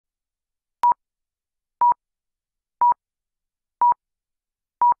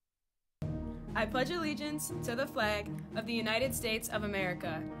I pledge allegiance to the flag of the United States of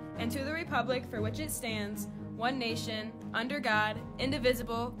America and to the republic for which it stands, one nation, under God,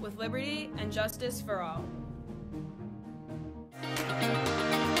 indivisible, with liberty and justice for all.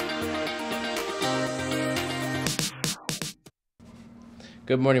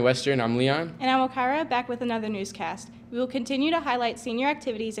 Good morning, Western. I'm Leon. And I'm Okara, back with another newscast. We will continue to highlight senior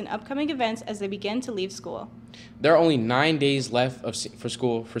activities and upcoming events as they begin to leave school. There are only 9 days left for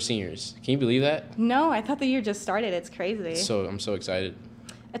school for seniors. Can you believe that? No, I thought the year just started. It's crazy. I'm so excited.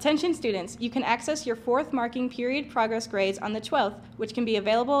 Attention students, you can access your 4th marking period progress grades on the 12th, which can be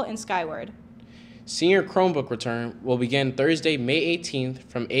available in Skyward. Senior Chromebook return will begin Thursday, May 18th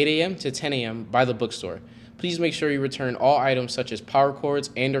from 8 a.m. to 10 a.m. by the bookstore. Please make sure you return all items such as power cords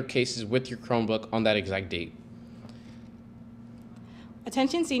and/or cases with your Chromebook on that exact date.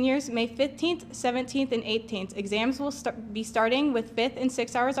 Attention seniors, May 15th, 17th, and 18th, exams will be starting with 5th and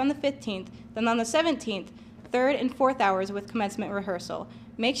 6th hours on the 15th, then on the 17th, 3rd and 4th hours with commencement rehearsal.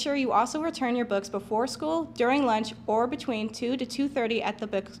 Make sure you also return your books before school, during lunch, or between 2 to 2:30 at the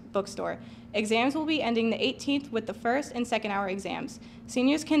bookstore. Exams will be ending the 18th with the 1st and 2nd hour exams.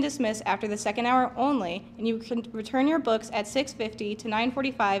 Seniors can dismiss after the 2nd hour only, and you can return your books at 6:50 to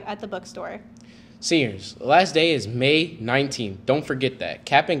 9:45 at the bookstore. Seniors, the last day is May 19th. Don't forget that.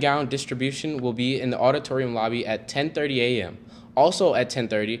 Cap and gown distribution will be in the auditorium lobby at 10:30 a.m. Also at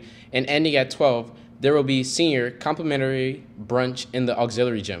 10:30 and ending at 12, there will be senior complimentary brunch in the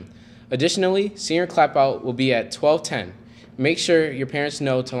auxiliary gym. Additionally, senior clap out will be at 12:10. Make sure your parents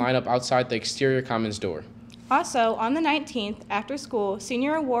know to line up outside the exterior commons door. Also, on the 19th, after school,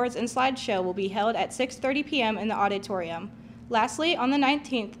 senior awards and slideshow will be held at 6:30 p.m. in the auditorium. Lastly, on the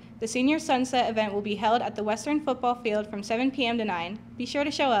 19th, the senior sunset event will be held at the Western football field from 7 p.m. to 9. Be sure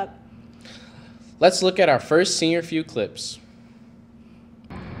to show up. Let's look at our first senior few clips.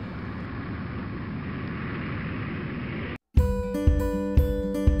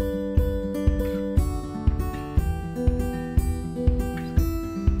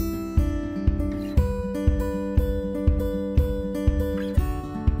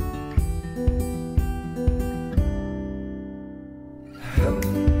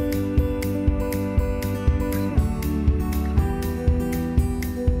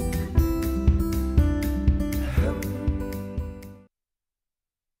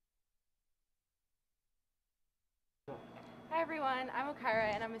 Hi everyone, I'm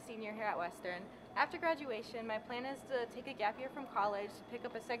Okara and I'm a senior here at Western. After graduation, my plan is to take a gap year from college, pick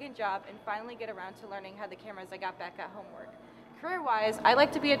up a second job, and finally get around to learning how the cameras I got back at home work. Career-wise, I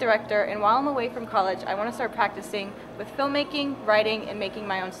like to be a director, and while I'm away from college, I want to start practicing with filmmaking, writing, and making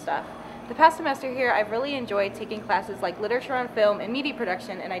my own stuff. The past semester here, I've really enjoyed taking classes like literature on film and media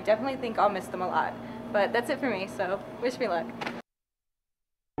production, and I definitely think I'll miss them a lot. But that's it for me, so wish me luck.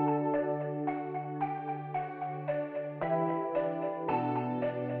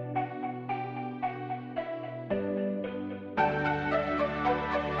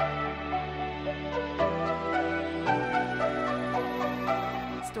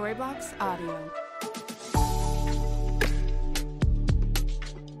 Storybox Audio.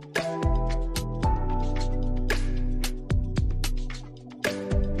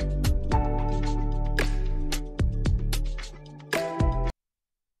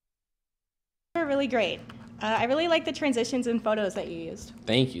 You're really great. I really like the transitions and photos that you used.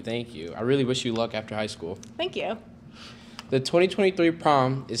 Thank you. I really wish you luck after high school. Thank you. The 2023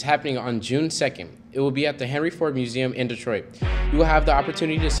 prom is happening on June 2nd. It will be at the Henry Ford Museum in Detroit. You will have the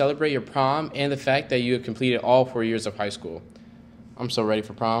opportunity to celebrate your prom and the fact that you have completed all 4 years of high school. I'm so ready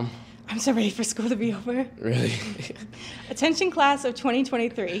for prom. I'm so ready for school to be over. Really? Attention class of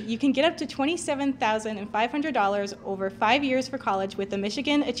 2023, you can get up to $27,500 over 5 years for college with the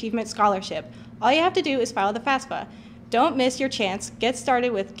Michigan Achievement Scholarship. All you have to do is file the FAFSA. Don't miss your chance. Get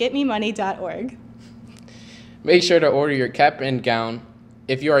started with getmemoney.org. Make sure to order your cap and gown.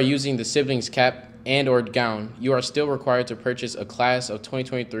 If you are using the siblings cap and/or gown, you are still required to purchase a class of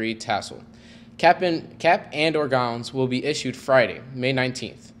 2023 tassel. Cap and/or gowns will be issued Friday, May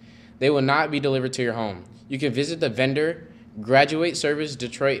 19th. They will not be delivered to your home. You can visit the vendor, Graduate Service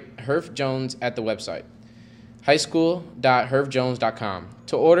Detroit Herff Jones at the website, highschool.herffjones.com,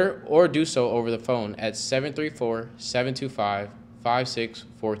 to order or do so over the phone at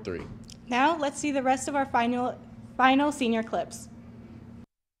 734-725-5643. Now let's see the rest of our final senior clips.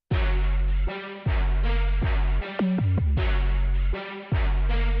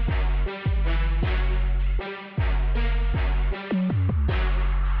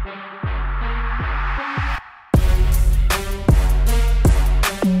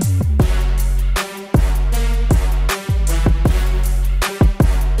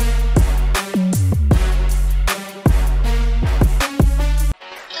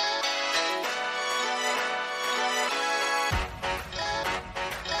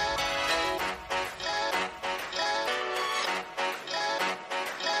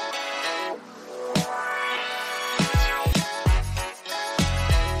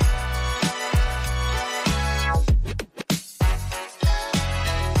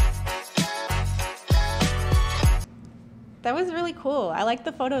 That was really cool. I like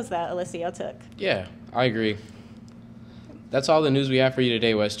the photos that Alessio took. Yeah, I agree. That's all the news we have for you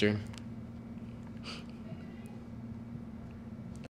today, Western.